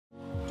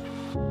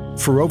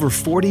For over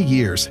 40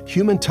 years,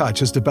 Human Touch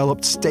has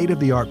developed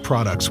state-of-the-art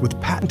products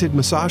with patented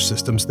massage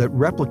systems that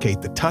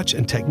replicate the touch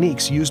and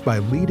techniques used by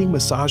leading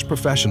massage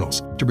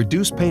professionals to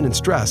reduce pain and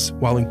stress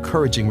while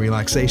encouraging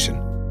relaxation.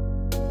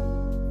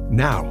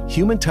 Now,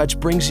 Human Touch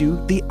brings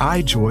you the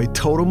iJOY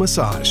Total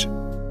Massage.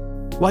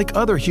 Like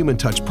other Human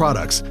Touch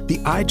products, the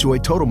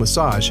iJOY Total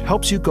Massage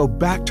helps you go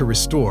back to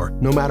restore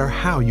no matter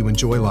how you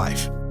enjoy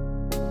life.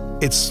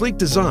 Its sleek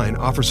design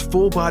offers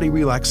full-body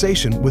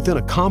relaxation within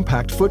a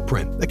compact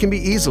footprint that can be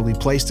easily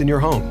placed in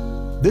your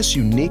home. This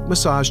unique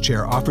massage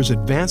chair offers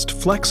advanced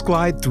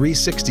FlexGlide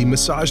 360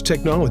 massage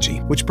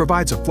technology, which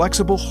provides a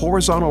flexible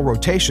horizontal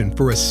rotation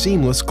for a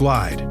seamless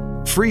glide,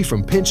 free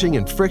from pinching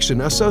and friction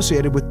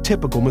associated with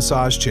typical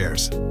massage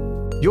chairs.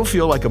 You'll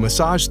feel like a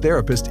massage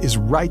therapist is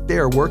right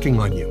there working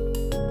on you.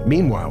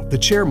 Meanwhile, the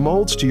chair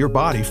molds to your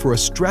body for a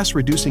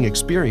stress-reducing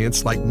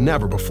experience like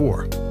never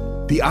before.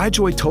 The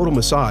iJOY Total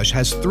Massage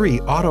has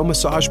 3 auto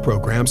massage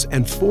programs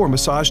and 4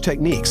 massage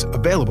techniques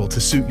available to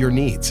suit your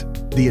needs.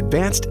 The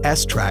advanced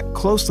S-Track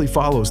closely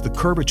follows the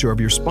curvature of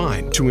your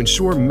spine to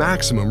ensure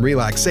maximum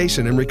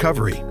relaxation and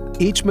recovery.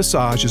 Each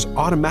massage is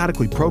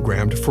automatically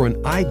programmed for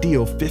an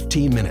ideal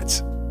 15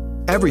 minutes.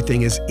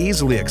 Everything is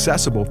easily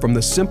accessible from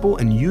the simple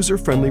and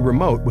user-friendly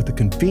remote with a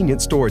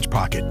convenient storage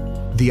pocket.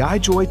 The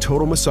iJOY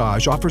Total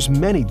Massage offers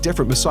many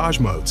different massage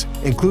modes,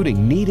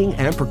 including kneading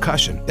and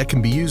percussion that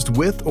can be used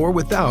with or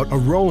without a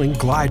rolling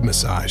glide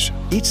massage.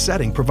 Each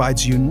setting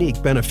provides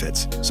unique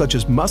benefits, such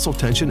as muscle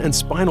tension and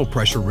spinal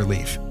pressure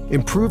relief,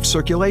 improved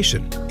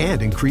circulation,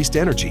 and increased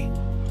energy.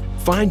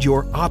 Find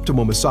your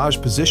optimal massage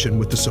position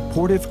with the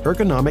supportive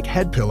ergonomic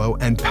head pillow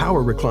and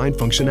power recline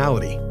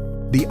functionality.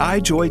 The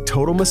iJOY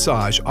Total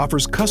Massage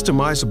offers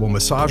customizable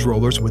massage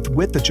rollers with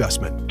width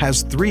adjustment,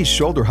 has 3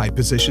 shoulder height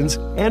positions,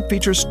 and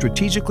features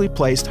strategically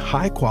placed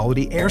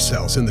high-quality air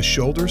cells in the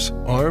shoulders,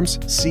 arms,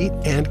 seat,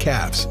 and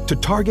calves to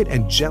target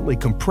and gently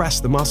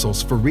compress the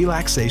muscles for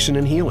relaxation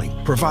and healing,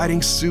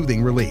 providing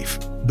soothing relief.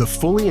 The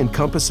fully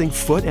encompassing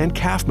foot and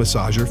calf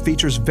massager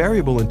features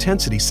variable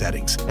intensity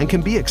settings and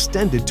can be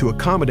extended to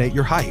accommodate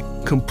your height,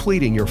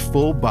 completing your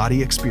full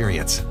body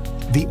experience.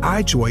 The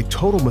iJOY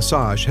Total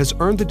Massage has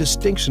earned the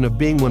distinction of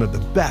being one of the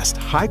best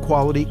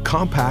high-quality,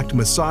 compact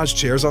massage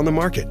chairs on the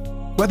market.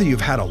 Whether you've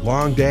had a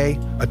long day,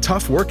 a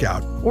tough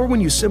workout, or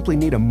when you simply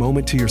need a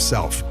moment to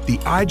yourself, the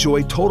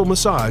iJOY Total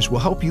Massage will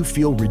help you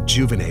feel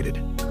rejuvenated.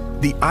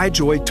 The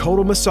iJOY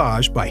Total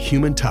Massage by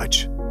Human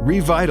Touch.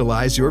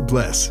 Revitalize your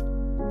bliss.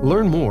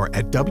 Learn more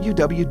at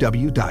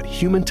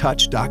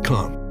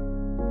www.humantouch.com.